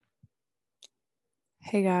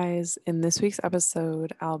Hey guys, in this week's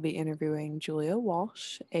episode, I'll be interviewing Julia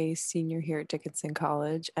Walsh, a senior here at Dickinson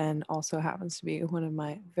College, and also happens to be one of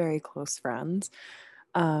my very close friends.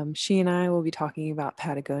 She and I will be talking about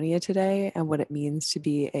Patagonia today and what it means to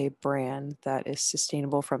be a brand that is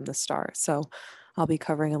sustainable from the start. So I'll be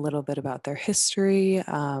covering a little bit about their history.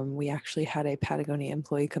 We actually had a Patagonia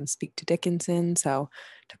employee come speak to Dickinson, so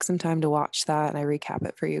took some time to watch that, and I recap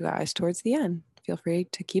it for you guys towards the end. Feel free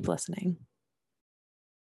to keep listening.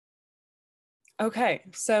 Okay,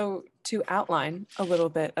 so to outline a little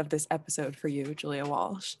bit of this episode for you, Julia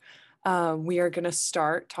Walsh, we are going to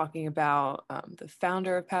start talking about the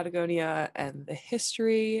founder of Patagonia and the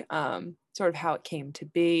history, sort of how it came to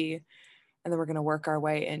be. And then we're going to work our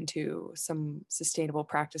way into some sustainable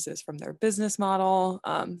practices from their business model,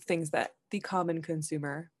 things that the common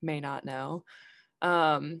consumer may not know,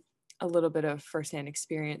 a little bit of firsthand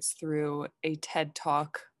experience through a TED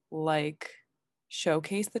Talk like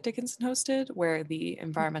showcase that Dickinson hosted, where the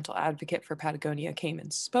environmental advocate for Patagonia came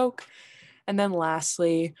and spoke. And then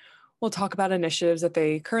lastly, we'll talk about initiatives that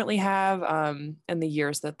they currently have and the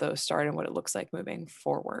years that those start and what it looks like moving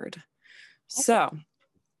forward. So,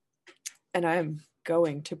 and I'm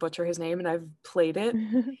going to butcher his name, and I've played it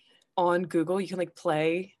on Google. You can like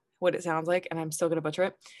play what it sounds like, and I'm still going to butcher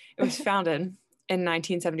it. It was founded in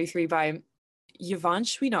 1973 by Yvon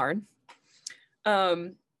Chouinard.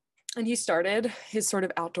 And he started his sort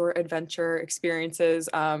of outdoor adventure experiences,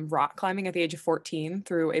 rock climbing at the age of 14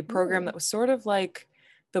 through a program that was sort of like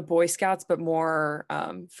the Boy Scouts, but more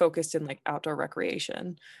focused in like outdoor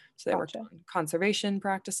recreation. So they worked on conservation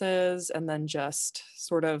practices and then just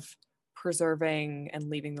sort of preserving and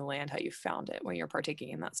leaving the land how you found it when you're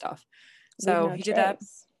partaking in that stuff. So he did that.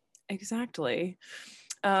 Exactly.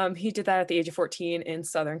 He did that at the age of 14 in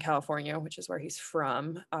Southern California, which is where he's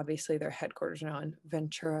from. Obviously, their headquarters are now in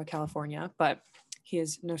Ventura, California, but he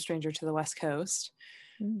is no stranger to the West Coast.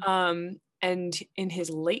 And in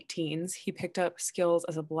his late teens, he picked up skills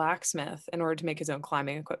as a blacksmith in order to make his own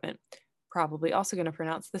climbing equipment. Probably also going to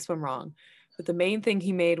pronounce this one wrong, but the main thing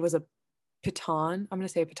he made was a piton. I'm going to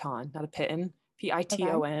say a piton, not a piton.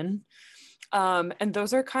 Piton. And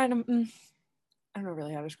those are kind of, I don't know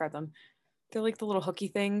really how to describe them. They're like the little hooky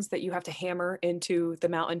things that you have to hammer into the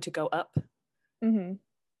mountain to go up. Mm-hmm.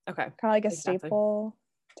 Okay. Kind of like a staple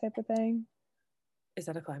type of thing. Is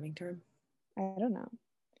that a climbing term? I don't know.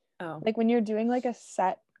 Oh. Like when you're doing like a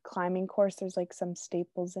set climbing course, there's like some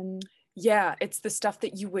staples in. Yeah, it's the stuff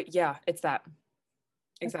that you would, yeah, it's that.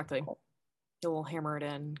 Exactly. Cool. You'll hammer it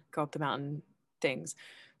in, go up the mountain things.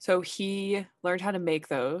 So he learned how to make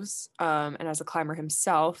those. And as a climber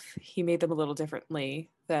himself, he made them a little differently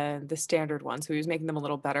than the standard ones. So he was making them a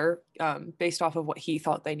little better based off of what he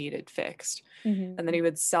thought they needed fixed. Mm-hmm. And then he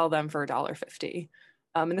would sell them for $1.50.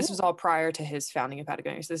 And this was all prior to his founding of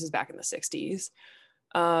Patagonia. So this is back in the 60s.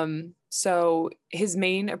 So his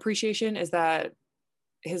main appreciation is that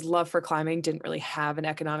his love for climbing didn't really have an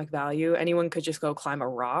economic value. Anyone could just go climb a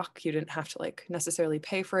rock. You didn't have to like necessarily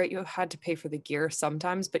pay for it. You had to pay for the gear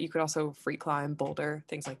sometimes, but you could also free climb, boulder,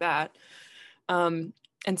 things like that.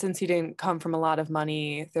 And since he didn't come from a lot of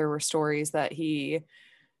money, there were stories that he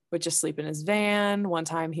would just sleep in his van. One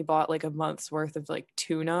time he bought like a month's worth of like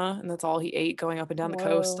tuna, and that's all he ate going up and down the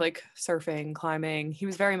coast, like surfing, climbing. He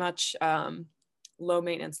was very much low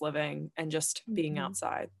maintenance living and just being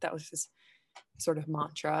outside. That was his sort of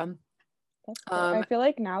mantra. That's cool. I feel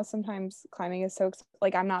like now sometimes climbing is so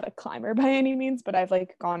like I'm not a climber by any means, but I've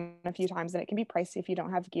like gone a few times and it can be pricey if you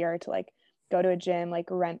don't have gear to like go to a gym, like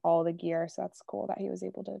rent all the gear. So that's cool that he was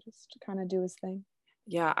able to just kind of do his thing.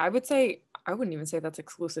 Yeah, I wouldn't even say that's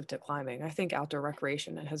exclusive to climbing. I think outdoor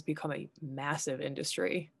recreation has become a massive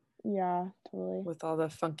industry. Yeah, totally. With all the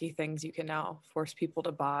funky things you can now force people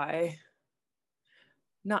to buy.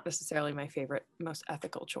 Not necessarily my favorite, most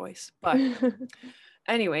ethical choice, but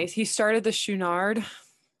anyways, he started the Chouinard,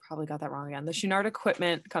 probably got that wrong again, the Chouinard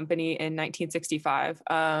Equipment Company in 1965.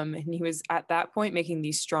 And he was at that point making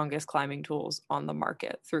the strongest climbing tools on the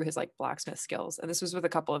market through his like blacksmith skills. And this was with a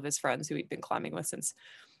couple of his friends who he'd been climbing with since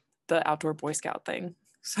the outdoor Boy Scout thing.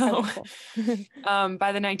 So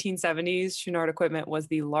by the 1970s, Chouinard Equipment was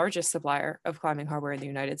the largest supplier of climbing hardware in the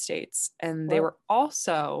United States. And they were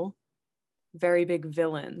also very big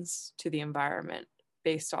villains to the environment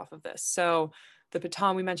based off of this. So the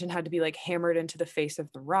baton we mentioned had to be like hammered into the face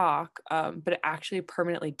of the rock, but it actually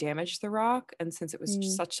permanently damaged the rock. And since it was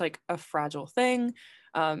such like a fragile thing,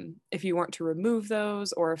 if you weren't to remove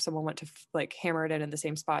those, or if someone went to like hammer it in the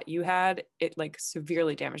same spot you had, it like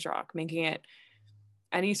severely damaged the rock, making it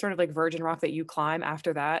any sort of like virgin rock that you climb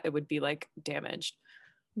after that, it would be like damaged.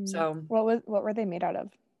 So what were they made out of?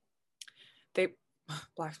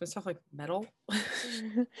 blacksmith stuff, like metal.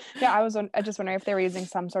 Yeah, I just wondering if they were using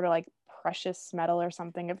some sort of like precious metal or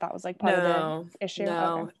something, if that was like part of the issue.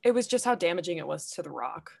 No, Okay. it was just how damaging it was to the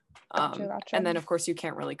rock. Gotcha. And then of course you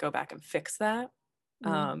can't really go back and fix that.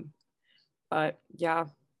 But yeah,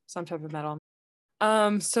 some type of metal.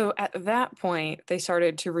 So at that point, they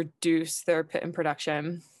started to reduce their pit and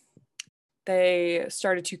production. They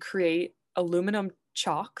started to create aluminum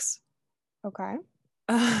chocks. Okay.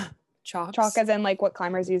 Chocks. Chalk as in like what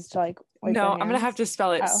climbers use to like wipe No, their I'm gonna have to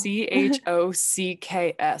spell it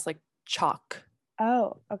CHOCKS, like chalk.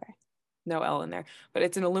 Oh, okay. No L in there, but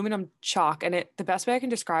it's an aluminum chalk, and the best way I can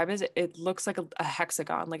describe is it looks like a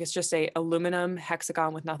hexagon, like it's just a aluminum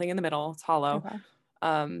hexagon with nothing in the middle. It's hollow.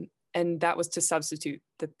 Okay. And that was to substitute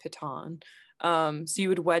the piton. So you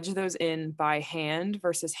would wedge those in by hand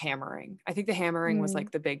versus hammering. I think the hammering was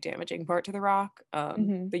like the big damaging part to the rock.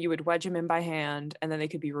 But you would wedge them in by hand, and then they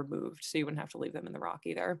could be removed, so you wouldn't have to leave them in the rock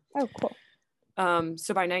either. Oh, cool.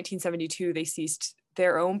 So by 1972, they ceased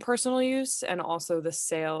their own personal use and also the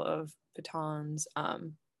sale of pitons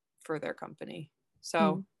for their company.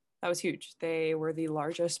 So that was huge. They were the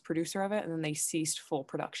largest producer of it, and then they ceased full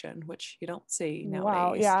production, which you don't see nowadays.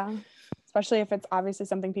 Wow, yeah. Especially if it's obviously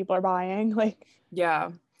something people are buying. Like,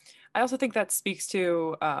 yeah. I also think that speaks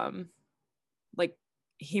to like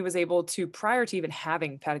he was able to, prior to even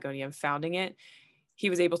having Patagonia and founding it, he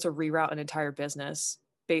was able to reroute an entire business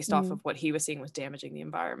based off of what he was seeing was damaging the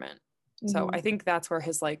environment. So I think that's where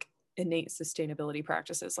his like innate sustainability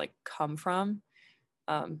practices like come from,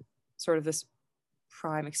 sort of this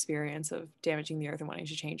prime experience of damaging the earth and wanting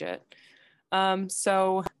to change it.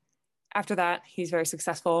 So after that, he's very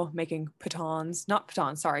successful making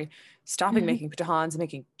stopping making pitons and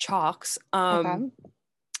making chalks. okay.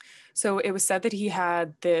 So it was said that he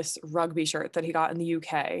had this rugby shirt that he got in the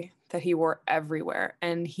UK that he wore everywhere,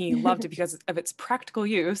 and he loved it because of its practical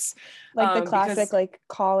use. Like the classic like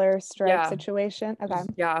collar stripe situation. Okay.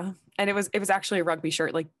 Yeah. And it was actually a rugby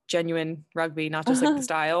shirt, like genuine rugby, not just like the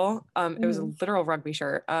style. It was a literal rugby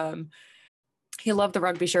shirt. He loved the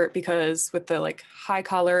rugby shirt because with the like high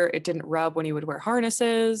collar, it didn't rub when he would wear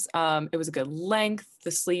harnesses. It was a good length. The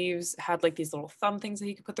sleeves had like these little thumb things that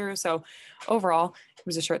he could put through. So overall, it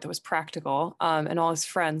was a shirt that was practical. And all his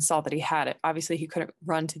friends saw that he had it. Obviously, he couldn't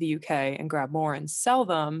run to the UK and grab more and sell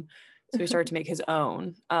them. So he started to make his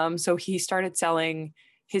own. So he started selling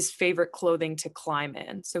his favorite clothing to climb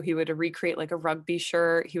in. So he would recreate like a rugby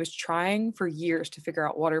shirt. He was trying for years to figure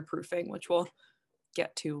out waterproofing, which we'll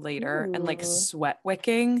get to later. And like sweat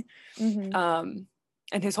wicking. And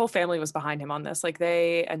his whole family was behind him on this. Like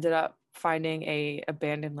they ended up finding a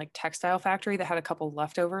abandoned like textile factory that had a couple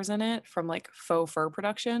leftovers in it from like faux fur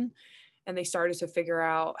production, and they started to figure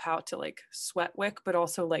out how to like sweat wick but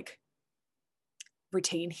also like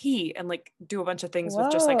retain heat and like do a bunch of things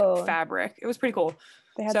with just like fabric. It was pretty cool.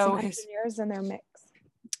 They had some engineers in their mix.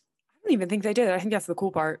 I don't even think they did. I think that's the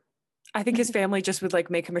cool part. I think his family just would like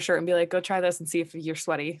make him a shirt and be like, go try this and see if you're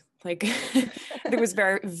sweaty. Like it was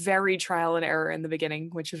very, very trial and error in the beginning,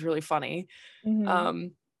 which was really funny.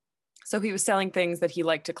 So he was selling things that he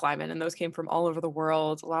liked to climb in, and those came from all over the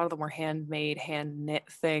world. A lot of them were handmade, hand knit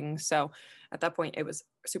things. So at that point it was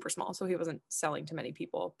super small. So he wasn't selling to many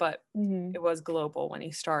people, but it was global when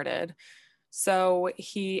he started. So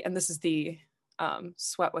and this is the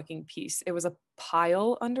sweat wicking piece. It was a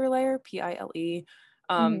pile underlayer, Pile.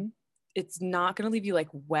 It's not going to leave you like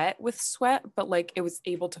wet with sweat, but like it was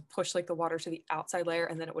able to push like the water to the outside layer,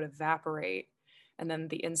 and then it would evaporate, and then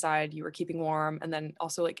the inside you were keeping warm. And then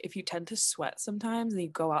also like if you tend to sweat sometimes and you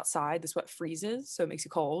go outside, the sweat freezes, so it makes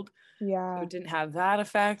you cold. Yeah. So it didn't have that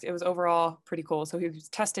effect. It was overall pretty cool. So he was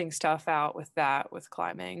testing stuff out with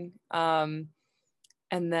climbing. And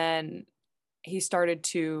then he started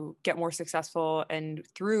to get more successful, and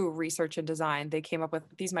through research and design, they came up with,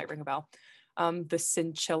 these might ring a bell, the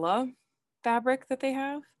chinchilla fabric that they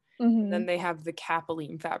have. And then they have the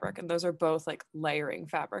capilene fabric, and those are both like layering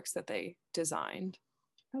fabrics that they designed.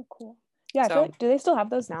 Oh, cool. Yeah. So, I feel like, do they still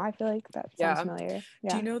have those now? I feel like that sounds familiar.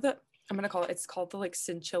 Yeah. Do you know that I'm going to call it's called the like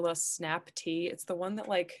chinchilla snap tee. It's the one that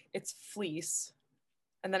like it's fleece,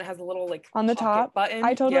 and then it has a little like on the top button.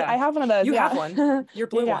 I have one of those. You have one. Your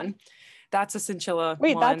blue one. That's a chinchilla.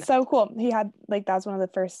 Wait, that's so cool. He had like, that's one of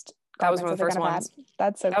the first. That was one of the first ones.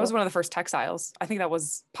 That's so cool. That was one of the first textiles. I think that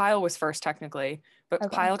was Pile was first technically,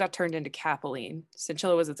 but Pile got turned into capilene.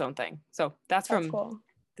 Chinchilla was its own thing. So that's from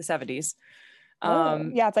the 70s.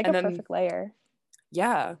 Yeah, it's like a perfect layer.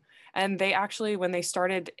 Yeah. And they actually, when they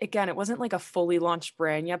started, again, it wasn't like a fully launched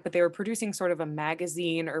brand yet, but they were producing sort of a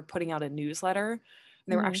magazine or putting out a newsletter.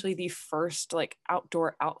 And they were actually the first like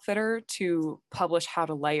outdoor outfitter to publish how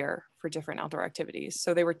to layer for different outdoor activities.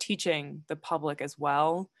 So they were teaching the public as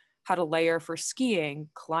well how to layer for skiing,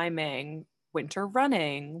 climbing, winter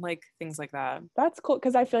running, like things like that. That's cool,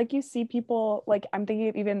 because I feel like you see people, like I'm thinking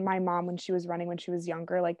of even my mom when she was running when she was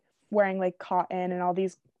younger, like wearing like cotton and all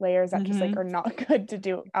these layers that just like are not good to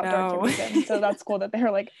do outdoor activities in. So that's cool that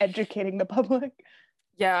they're like educating the public.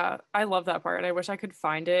 Yeah, I love that part. I wish I could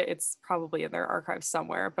find it. It's probably in their archives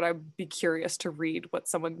somewhere, but I'd be curious to read what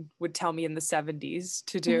someone would tell me in the 70s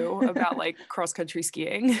to do about like cross country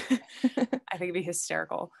skiing. I think it'd be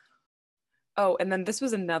hysterical. Oh, and then this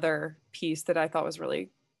was another piece that I thought was really,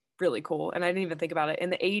 really cool. And I didn't even think about it. In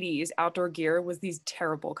the 80s, outdoor gear was these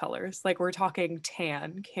terrible colors. Like we're talking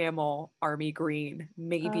tan, camel, army green,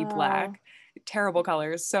 maybe black, terrible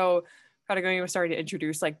colors. So Patagonia was starting to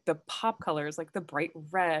introduce like the pop colors, like the bright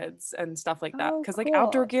reds and stuff like that. Because like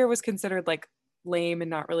outdoor gear was considered like lame and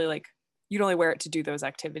not really like, you'd only wear it to do those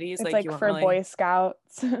activities. It's like you weren't for really... Boy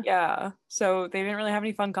Scouts. Yeah. So they didn't really have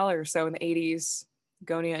any fun colors. So in the 80s,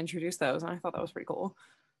 Gonia introduced those, and I thought that was pretty cool.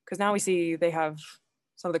 Because now we see they have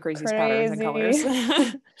some of the craziest patterns and colors.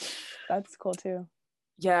 That's cool too.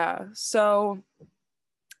 Yeah. So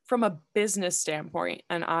from a business standpoint,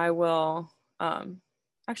 and I will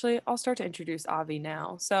actually I'll start to introduce Avi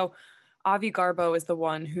now. So Avi Garbo is the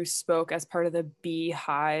one who spoke as part of the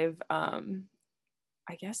Beehive,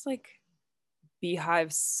 I guess like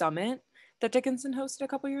Beehive Summit that Dickinson hosted a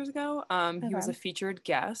couple years ago. He was a featured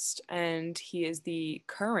guest, and he is the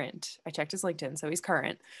current, I checked his LinkedIn, so he's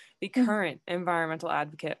current, the current environmental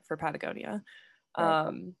advocate for Patagonia.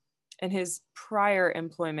 In his prior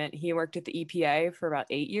employment, he worked at the EPA for about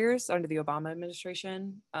 8 years under the Obama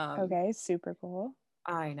administration. Okay, super cool.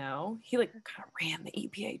 I know. He like kind of ran the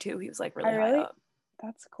EPA too. He was like really high up.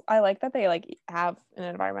 That's cool. I like that they like have an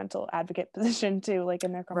environmental advocate position too, like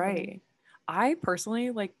in their company. Right. I personally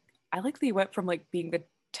like that he went from like being the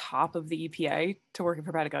top of the EPA to working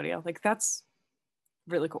for Patagonia. Like that's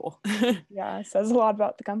really cool. Yeah, it says a lot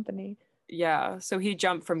about the company. Yeah. So he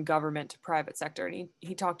jumped from government to private sector, and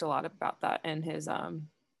he talked a lot about that in his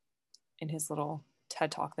little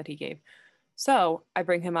TED talk that he gave. So I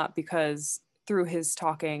bring him up because through his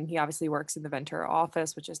talking, he obviously works in the Ventura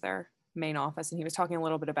office, which is their main office, and he was talking a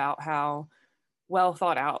little bit about how well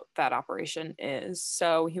thought out that operation is.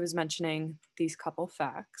 So he was mentioning these couple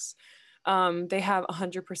facts. They have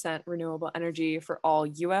 100% renewable energy for all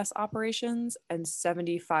US operations and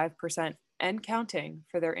 75% and counting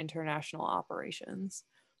for their international operations.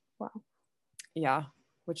 Wow. Yeah,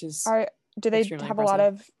 which is do they have impressive. A lot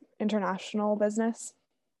of international business?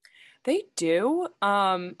 They do.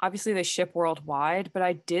 Obviously they ship worldwide, but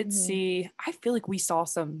I did see, I feel like we saw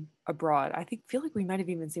some abroad. Feel like we might have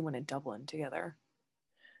even seen one in Dublin together.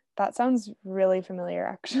 That sounds really familiar,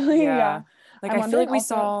 actually. Yeah. Like I feel like we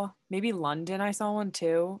saw maybe London. I saw one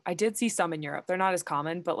too. I did see some in Europe. They're not as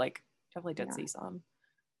common, but like definitely did see some.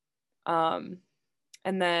 And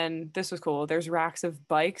then this was cool. There's racks of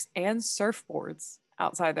bikes and surfboards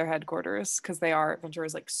outside their headquarters because Ventura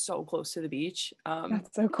is like so close to the beach.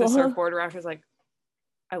 That's so cool. The surfboard rack is like,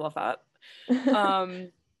 I love that.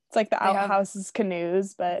 It's like the outhouses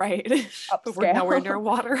canoes, but right. Upscale. But we're nowhere near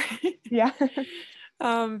water. Yeah.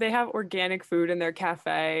 They have organic food in their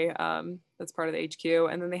cafe. That's part of the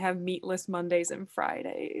HQ. And then they have meatless Mondays and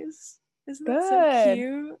Fridays. Isn't that so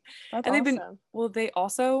cute? That's and awesome. They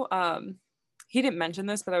also, he didn't mention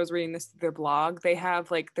this, but I was reading this through their blog. They have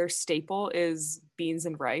like their staple is beans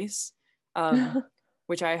and rice,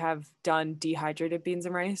 which I have done dehydrated beans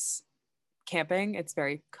and rice camping. It's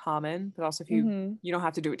very common, but also if you don't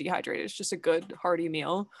have to do it dehydrated, it's just a good hearty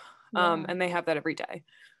meal. And they have that every day.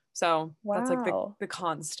 So that's like the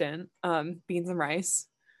constant beans and rice.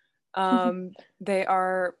 They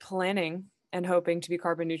are planning and hoping to be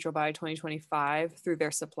carbon neutral by 2025 through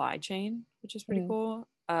their supply chain, which is pretty cool.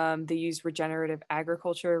 They use regenerative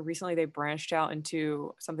agriculture. Recently, they branched out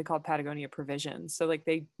into something called Patagonia Provisions. So like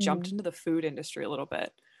they jumped into the food industry a little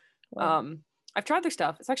bit. Wow. I've tried their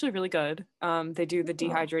stuff. It's actually really good. They do the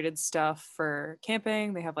dehydrated stuff for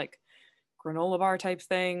camping. They have like granola bar type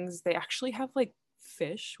things. They actually have like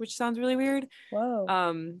fish, which sounds really weird.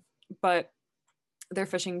 Whoa. But their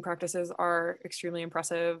fishing practices are extremely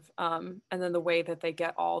impressive. And then the way that they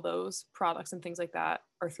get all those products and things like that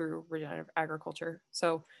are through regenerative agriculture.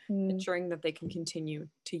 So ensuring that they can continue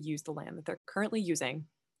to use the land that they're currently using.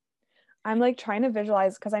 I'm like trying to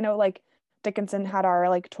visualize, because I know like Dickinson had our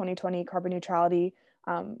like 2020 carbon neutrality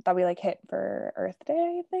that we like hit for Earth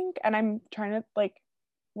Day, I think. And I'm trying to like,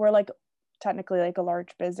 we're like technically like a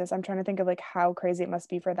large business. I'm trying to think of like how crazy it must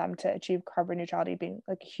be for them to achieve carbon neutrality, being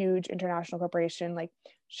like a huge international corporation, like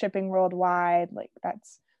shipping worldwide. Like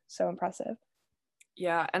that's so impressive.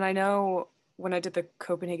 Yeah, and I know when I did the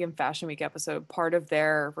Copenhagen Fashion Week episode, part of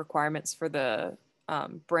their requirements for the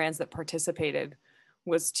brands that participated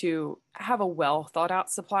was to have a well thought out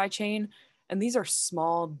supply chain. And these are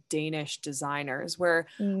small Danish designers where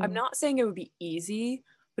I'm not saying it would be easy,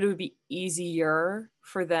 but it would be easier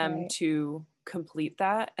for them to complete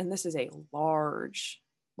that. And this is a large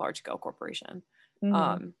scale corporation.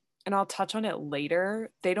 And I'll touch on it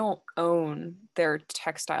later. They don't own their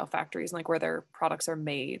textile factories, like where their products are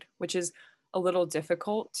made, which is a little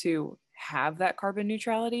difficult to have that carbon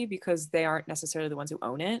neutrality because they aren't necessarily the ones who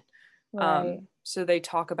own it. Right. So they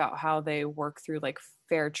talk about how they work through like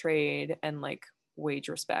fair trade and like wage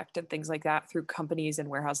respect and things like that through companies and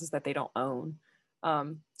warehouses that they don't own.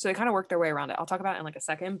 So they kind of work their way around it. I'll talk about it in like a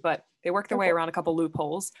second, but they work their way around a couple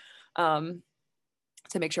loopholes to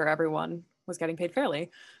make sure everyone was getting paid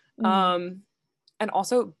fairly. And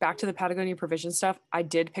also back to the Patagonia provision stuff, I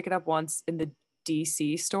did pick it up once in the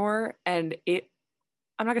DC store, and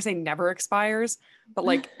I'm not gonna say never expires, but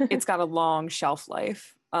like it's got a long shelf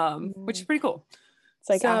life, which is pretty cool. It's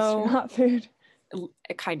like astronaut food.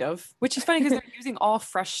 Kind of, which is funny because they're using all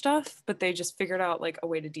fresh stuff, but they just figured out like a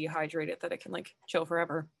way to dehydrate it that it can like chill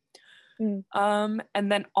forever. And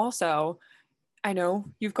then also, I know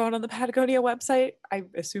you've gone on the Patagonia website, I'm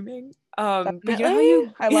assuming. But you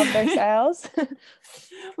know how I love their sales.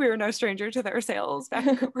 We were no stranger to their sales back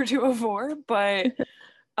in Cooper 204, but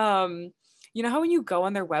you know how when you go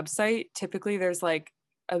on their website, typically there's like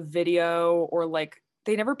a video or like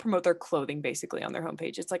they never promote their clothing basically on their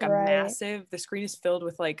homepage. It's like a massive, the screen is filled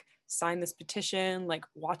with like sign this petition, like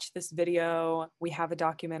watch this video. We have a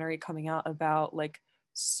documentary coming out about like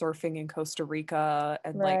surfing in Costa Rica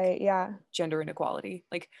and like gender inequality.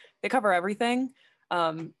 Like they cover everything.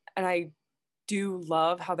 And I do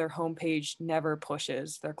love how their homepage never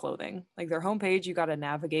pushes their clothing. Like their homepage, you got to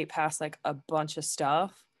navigate past like a bunch of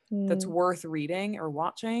stuff that's worth reading or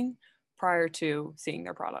watching prior to seeing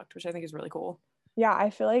their product, which I think is really cool. Yeah, I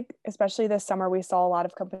feel like especially this summer we saw a lot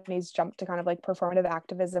of companies jump to kind of like performative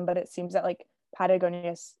activism, but it seems that like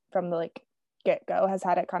Patagonia from the like get-go has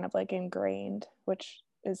had it kind of like ingrained, which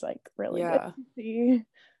is like really good to see.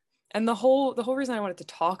 And the whole reason I wanted to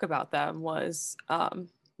talk about them was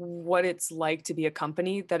what it's like to be a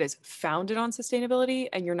company that is founded on sustainability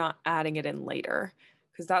and you're not adding it in later,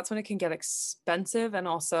 because that's when it can get expensive. And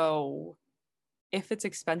also if it's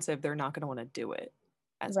expensive, they're not going to want to do it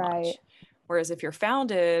as much. Whereas if you're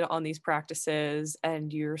founded on these practices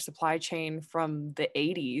and your supply chain from the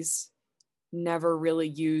 80s never really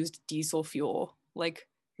used diesel fuel, like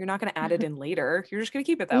you're not going to add it in later. You're just going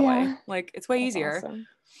to keep it that way. Like it's way easier.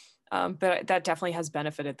 Awesome. But that definitely has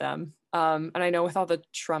benefited them. And I know with all the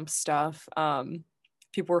Trump stuff,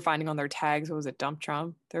 people were finding on their tags, what was it, dump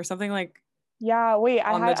Trump? There was something like on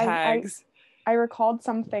the tags. I recalled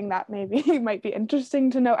something that maybe might be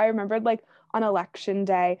interesting to know. I remembered like on election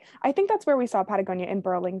day, I think that's where we saw Patagonia in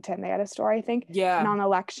Burlington. They had a store, I think. Yeah. And on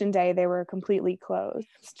election day, they were completely closed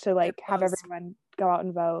to like have everyone go out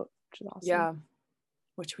and vote, which is awesome. Yeah.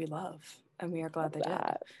 Which we love. And we are glad they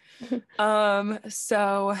did.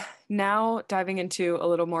 So now diving into a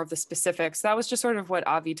little more of the specifics, that was just sort of what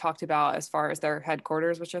Avi talked about as far as their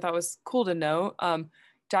headquarters, which I thought was cool to note.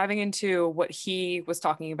 Diving into what he was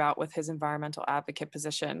talking about with his environmental advocate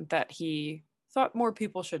position that he thought more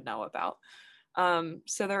people should know about.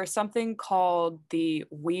 So there is something called the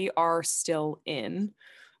We Are Still In,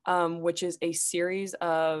 which is a series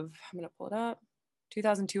of, I'm going to pull it up,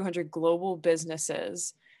 2,200 global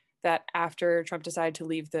businesses that after Trump decided to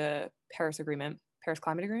leave the Paris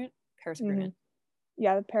Climate Agreement.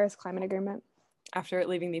 Yeah, the Paris Climate Agreement. After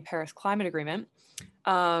leaving the Paris Climate Agreement,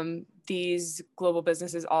 these global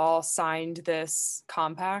businesses all signed this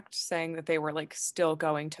compact saying that they were like still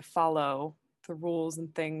going to follow the rules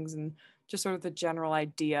and things and just sort of the general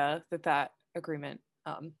idea that agreement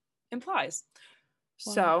implies.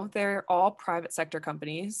 Wow. So they're all private sector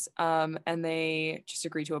companies, and they just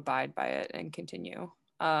agree to abide by it and continue.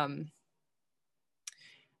 Out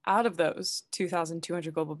of those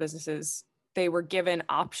 2,200 global businesses, they were given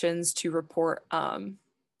options to report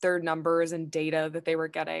their numbers and data that they were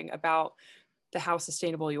getting about how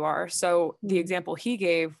sustainable you are. So the example he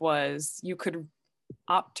gave was you could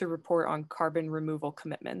opt to report on carbon removal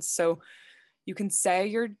commitments. So you can say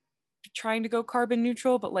you're trying to go carbon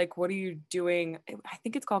neutral, but like, what are you doing? I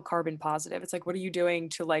think it's called carbon positive. It's like, what are you doing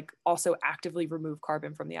to like also actively remove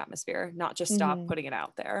carbon from the atmosphere, not just stop putting it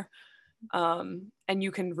out there. And you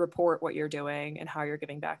can report what you're doing and how you're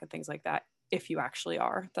giving back and things like that if you actually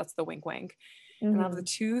are. That's the wink wink. And out of the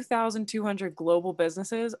 2,200 global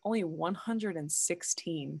businesses, only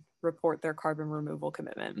 116 report their carbon removal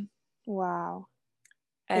commitment. Wow.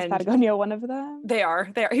 And is Patagonia one of them? They are.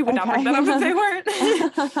 He would not bring that up if they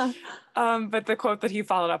weren't. But the quote that he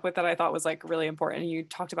followed up with that I thought was like really important, and you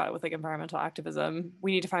talked about it with like environmental activism,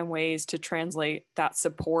 we need to find ways to translate that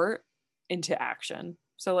support into action.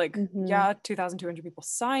 So like, yeah, 2,200 people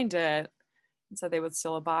signed it and said they would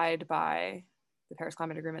still abide by the Paris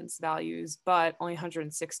Climate Agreement's values, but only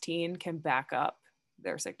 116 can back up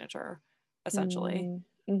their signature, essentially.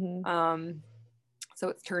 So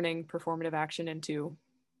it's turning performative action into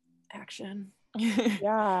action.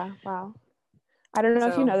 Yeah, wow. I don't know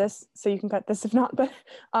if you know this, so you can cut this if not, but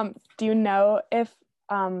do you know if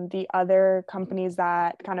the other companies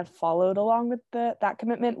that kind of followed along with that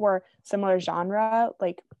commitment were similar genre,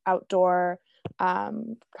 like outdoor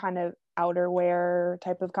kind of outerwear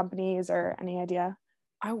type of companies, or any idea?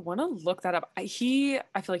 I want to look that up. I feel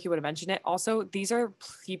like he would have mentioned it. Also, these are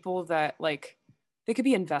people that like, they could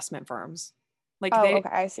be investment firms. Like okay,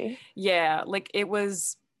 I see. Yeah, like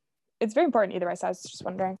it's very important either way, so I was just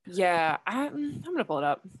wondering. Yeah, I'm gonna pull it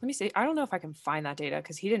up. Let me see. I don't know if I can find that data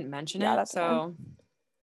because he didn't mention it. That's so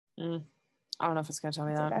I don't know if it's gonna tell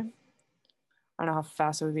me that. Okay. I don't know how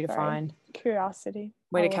fast it would be to find. Curiosity.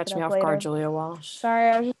 Way to catch me off guard, Julia Walsh. Sorry,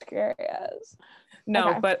 I was just curious.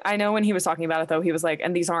 No, but I know when he was talking about it though, he was like,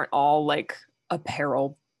 and these aren't all like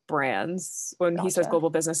apparel brands. When he says global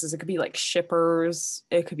businesses, it could be like shippers,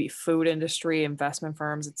 it could be food industry, investment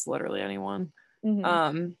firms. It's literally anyone.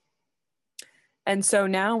 And so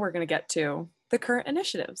now we're going to get to the current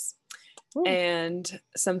initiatives and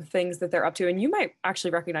some things that they're up to. And you might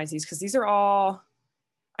actually recognize these because these are all,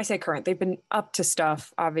 I say current, they've been up to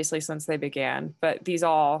stuff obviously since they began, but these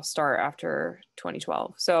all start after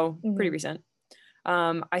 2012. So pretty recent.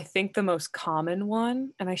 I think the most common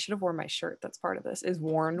one, and I should have worn my shirt that's part of this, is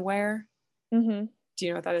worn wear. Do you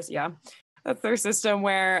know what that is? Yeah. That's their system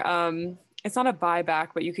where it's not a buyback,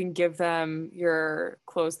 but you can give them your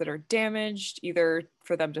clothes that are damaged, either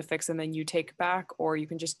for them to fix and then you take back, or you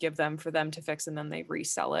can just give them for them to fix and then they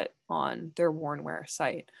resell it on their worn wear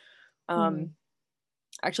site. I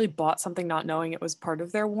actually bought something not knowing it was part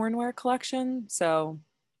of their worn wear collection. So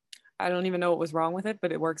I don't even know what was wrong with it,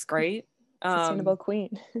 but it works great. Sustainable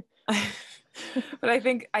queen. But I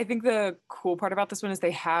think the cool part about this one is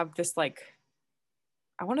they have this like,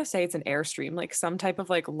 I want to say it's an Airstream, like some type of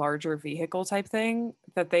like larger vehicle type thing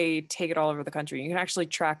that they take it all over the country. You can actually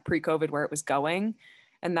track pre-COVID where it was going.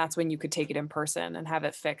 And that's when you could take it in person and have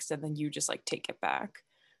it fixed. And then you just like take it back.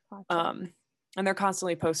 Gotcha. And they're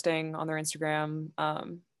constantly posting on their Instagram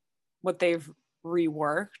what they've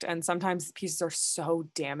reworked. And sometimes pieces are so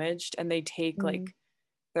damaged and they take like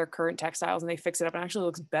their current textiles and they fix it up and actually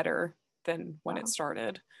looks better than when it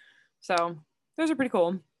started. So those are pretty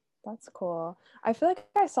cool. That's cool. I feel like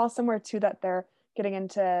I saw somewhere too that they're getting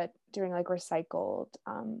into doing like recycled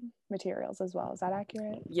materials as well. Is that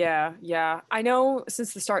accurate? Yeah. I know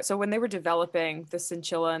since the start, so when they were developing the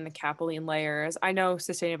chinchilla and the capilene layers, I know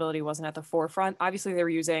sustainability wasn't at the forefront. Obviously, they were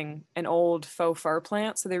using an old faux fur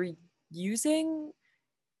plant, so they were using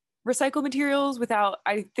recycled materials without,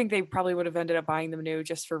 I think they probably would have ended up buying them new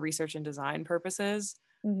just for research and design purposes.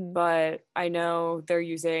 But I know they're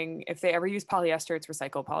using, if they ever use polyester, it's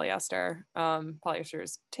recycled polyester. Polyester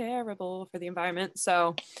is terrible for the environment.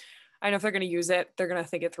 So I know if they're going to use it, they're going to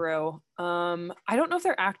think it through. I don't know if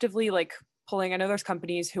they're actively like pulling, I know there's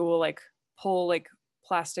companies who will like pull like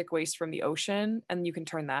plastic waste from the ocean and you can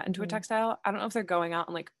turn that into a textile. I don't know if they're going out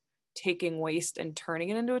and like taking waste and turning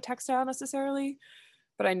it into a textile necessarily.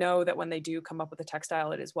 But I know that when they do come up with a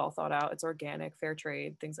textile, it is well thought out. It's organic, fair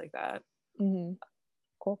trade, things like that.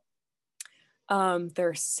 Cool.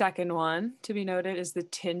 Their second one to be noted is the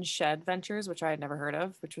Tin Shed Ventures, which I had never heard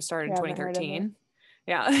of, which was started in 2013.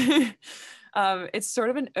 Yeah. It's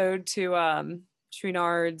sort of an ode to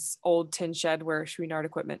Chouinard's old tin shed where Chouinard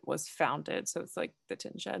Equipment was founded. So it's like the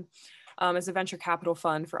tin shed. It's a venture capital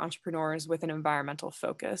fund for entrepreneurs with an environmental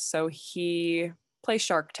focus. So he plays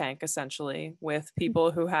Shark Tank essentially with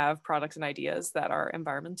people who have products and ideas that are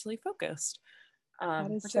environmentally focused.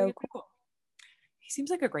 That is so cool. He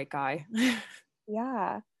seems like a great guy.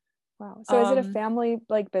 Yeah. Wow. So is it a family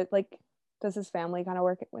does his family kind of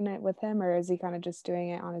work with him, or is he kind of just doing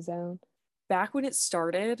it on his own? Back when it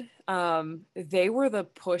started, they were the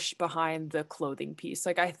push behind the clothing piece.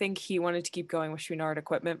 Like I think he wanted to keep going with Chouinard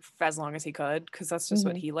Equipment for as long as he could because that's just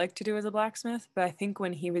what he liked to do as a blacksmith. But I think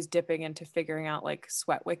when he was dipping into figuring out like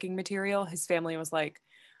sweat wicking material, his family was like,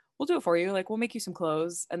 we'll do it for you. Like we'll make you some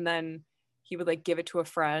clothes. And then he would like give it to a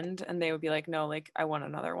friend and they would be like, no, like I want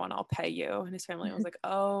another one, I'll pay you. And his family was like,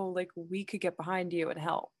 oh, like we could get behind you and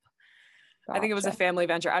help. I think it was a Gotcha. family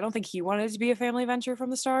venture. I don't think he wanted it to be a family venture from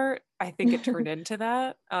the start. I think it turned into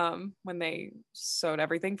that when they sewed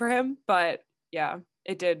everything for him. But yeah,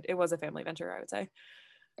 it did. It was a family venture, I would say.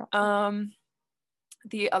 Gotcha.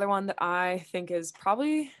 The other one that I think is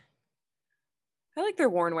probably, I like their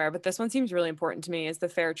worn wear, but this one seems really important to me, is the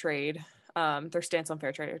fair trade. Their stance on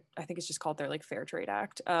fair trade. I think it's just called their like Fair Trade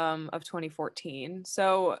Act of 2014.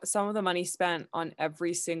 So some of the money spent on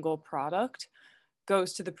every single product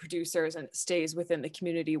goes to the producers and it stays within the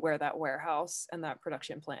community where that warehouse and that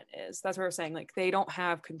production plant is. That's what we're saying. Like they don't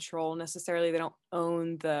have control necessarily. They don't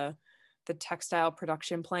own the textile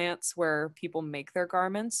production plants where people make their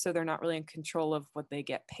garments. So they're not really in control of what they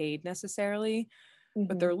get paid necessarily.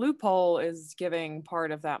 But their loophole is giving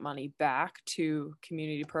part of that money back to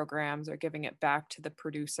community programs or giving it back to the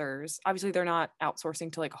producers. Obviously, they're not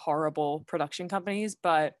outsourcing to like horrible production companies,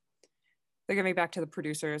 but they're giving back to the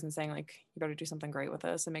producers and saying like, you better do something great with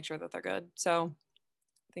this and make sure that they're good. So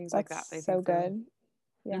things like that. That's so good.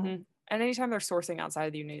 Yeah. Mm-hmm. And anytime they're sourcing outside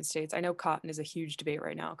of the United States, I know cotton is a huge debate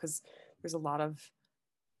right now because there's a lot of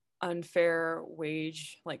unfair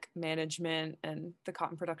wage like management, and the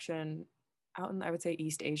cotton production out in, I would say,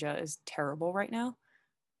 East Asia is terrible right now.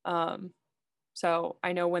 So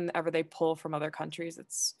I know whenever they pull from other countries,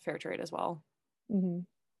 it's fair trade as well. And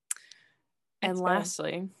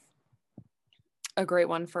lastly, a great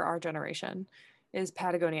one for our generation is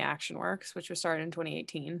Patagonia Action Works, which was started in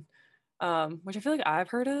 2018, which I feel like I've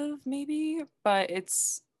heard of maybe, but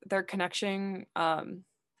they're connecting,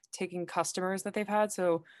 taking customers that they've had.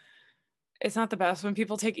 So it's not the best when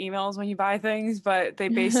people take emails when you buy things, but they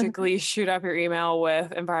basically shoot up your email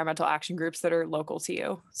with environmental action groups that are local to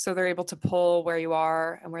you. So they're able to pull where you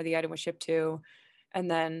are and where the item was shipped to, and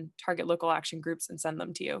then target local action groups and send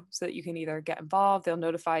them to you so that you can either get involved. They'll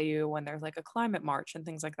notify you when there's like a climate march and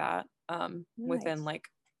things like that, within like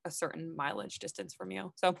a certain mileage distance from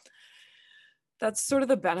you. So that's sort of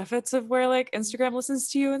the benefits of where like Instagram listens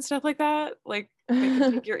to you and stuff like that. Like they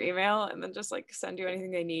can take your email and then just like send you anything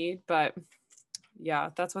they need. But yeah,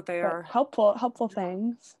 that's what they are. Helpful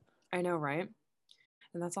things. I know, right?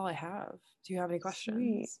 And that's all I have. Do you have any questions?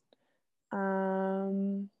 Sweet.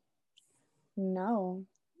 No.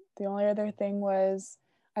 The only other thing was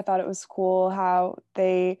I thought it was cool how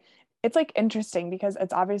it's like interesting because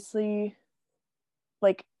it's obviously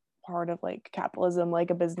like part of like capitalism,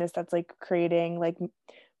 like a business that's like creating like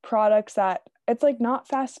products that it's like not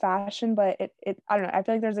fast fashion, but it I don't know, I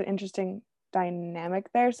feel like there's an interesting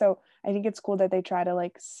dynamic there. So I think it's cool that they try to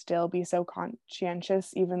like still be so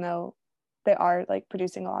conscientious even though they are like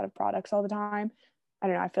producing a lot of products all the time. I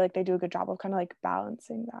don't know, I feel like they do a good job of kind of like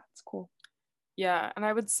balancing that. It's cool. Yeah, and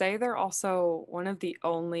I would say they're also one of the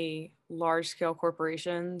only large-scale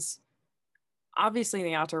corporations, obviously in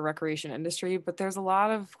the outdoor recreation industry, but there's a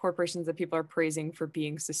lot of corporations that people are praising for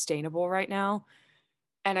being sustainable right now.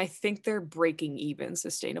 And I think they're breaking even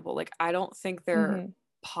sustainable. Like, I don't think they're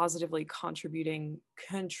positively contributing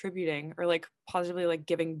or like positively like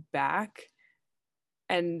giving back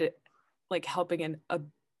and like helping in a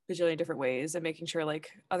bajillion different ways and making sure like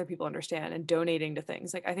other people understand and donating to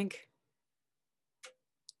things. Like, I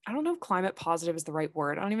don't know if climate positive is the right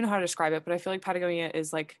word. I don't even know how to describe it, but I feel like Patagonia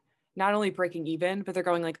is like not only breaking even, but they're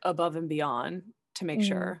going like above and beyond to make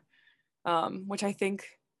sure, which I think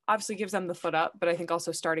obviously gives them the foot up, but I think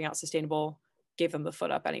also starting out sustainable gave them the foot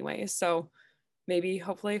up anyways. So maybe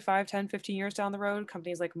hopefully 5, 10, 15 years down the road,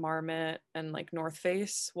 companies like Marmot and like North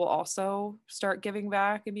Face will also start giving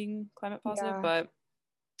back and being climate positive, but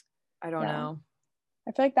I don't know.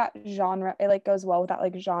 I feel like that genre, it like goes well with that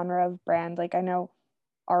like genre of brand. Like I know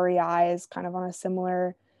REI is kind of on a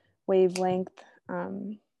similar wavelength.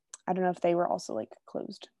 I don't know if they were also like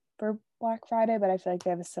closed for Black Friday, but I feel like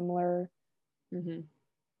they have a similar idea.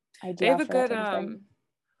 They have a good,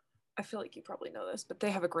 I feel like you probably know this, but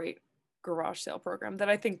they have a great garage sale program that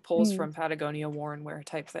I think pulls from Patagonia worn wear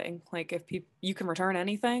type thing. Like if you can return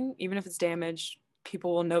anything, even if it's damaged,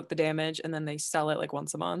 people will note the damage and then they sell it like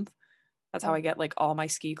once a month. That's how I get like all my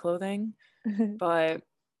ski clothing. But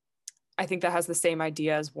I think that has the same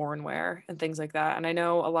idea as worn wear and things like that. And I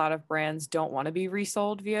know a lot of brands don't want to be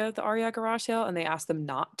resold via the REI garage sale and they ask them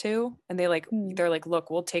not to. And they're like,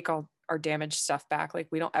 look, we'll take all our damaged stuff back. Like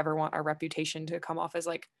we don't ever want our reputation to come off as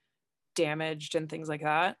like damaged and things like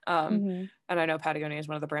that. And I know Patagonia is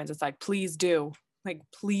one of the brands that's like, please do, like,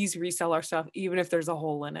 please resell our stuff, even if there's a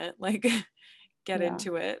hole in it, like get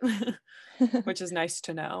into it, which is nice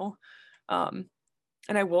to know. And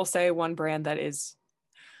I will say one brand that is,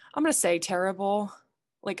 I'm going to say terrible,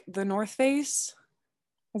 Like the North Face.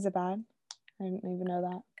 Is it bad? I didn't even know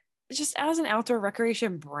that. Just as an outdoor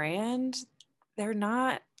recreation brand, they're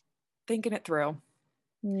not thinking it through.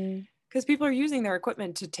 Because people are using their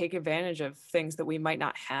equipment to take advantage of things that we might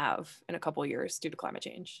not have in a couple of years due to climate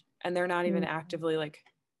change. And they're not even actively like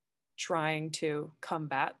trying to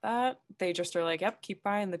combat that. They just are like, yep, keep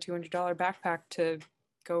buying the $200 backpack to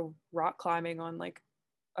go rock climbing on like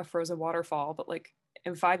a frozen waterfall. But like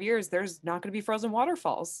in 5 years, there's not going to be frozen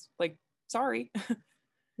waterfalls. Like, sorry.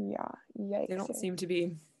 Yeah. Yikes. They don't seem to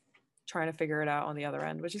be trying to figure it out on the other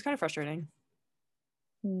end, which is kind of frustrating.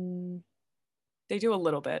 They do a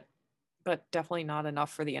little bit, but definitely not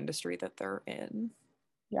enough for the industry that they're in.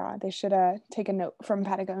 Yeah, they should take a note from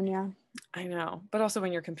Patagonia. I know, but also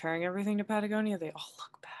when you're comparing everything to Patagonia, they all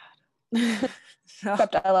look bad.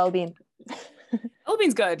 Except LL Bean. LL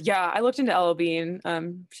Bean's good. Yeah, I looked into LL Bean.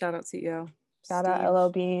 Shout out CEO. Shout out LL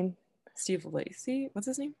Bean. Steve Lacey. What's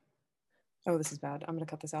his name? Oh, this is bad. I'm gonna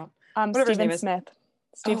cut this out. Whatever his name Smith.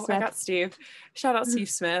 Steve Smith. I got Steve. Shout out Steve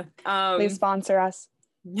Smith. Please sponsor us.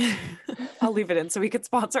 I'll leave it in so he could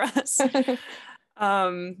sponsor us.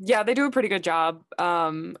 Yeah, they do a pretty good job.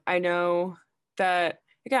 I know that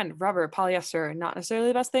again, rubber, polyester, not necessarily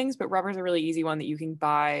the best things, but rubber is a really easy one that you can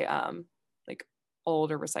buy like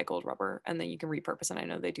old or recycled rubber and then you can repurpose, and I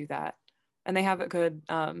know they do that. And they have a good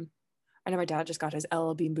I know my dad just got his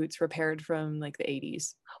LL Bean boots repaired from like the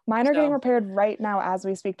 80s. Mine are getting repaired right now as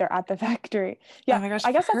we speak. They're at the factory. Yeah, oh my gosh,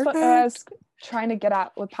 I guess that's what I was trying to get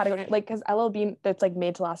at with Patagonia. Like, because LL Bean, that's like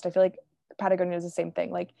made to last. I feel like Patagonia is the same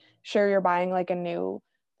thing. Like, sure, you're buying like a new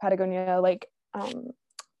Patagonia like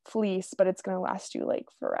fleece, but it's gonna last you like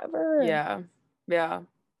forever. Yeah,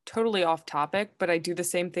 totally off topic, but I do the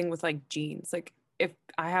same thing with like jeans. Like, if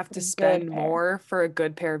I have to spend more for a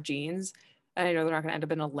good pair of jeans, and I know they're not going to end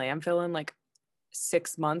up in a landfill in like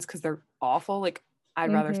 6 months because they're awful, like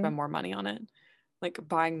I'd rather spend more money on it. Like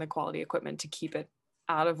buying the quality equipment to keep it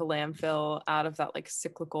out of a landfill, out of that like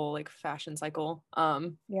cyclical like fashion cycle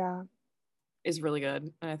is really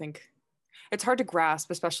good. And I think it's hard to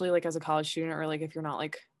grasp, especially like as a college student, or like if you're not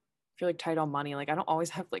like, if you're like tight on money. Like I don't always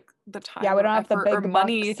have like the time we don't have the big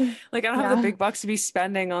money. Bucks. Like I don't have the big bucks to be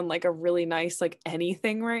spending on like a really nice like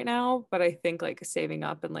anything right now, but I think like saving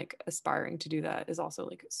up and like aspiring to do that is also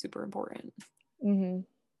like super important. 100%.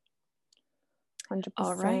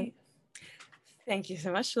 All right, thank you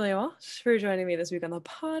so much, Julia Walsh, for joining me this week on the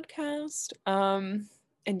podcast.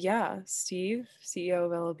 And yeah, Steve, CEO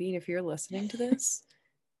of LL Bean, if you're listening to this,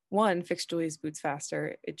 1, fix Julia's boots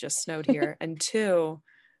faster, it just snowed here, and 2,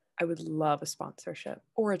 I would love a sponsorship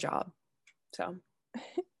or a job. So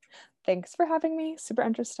thanks for having me. Super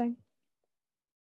interesting.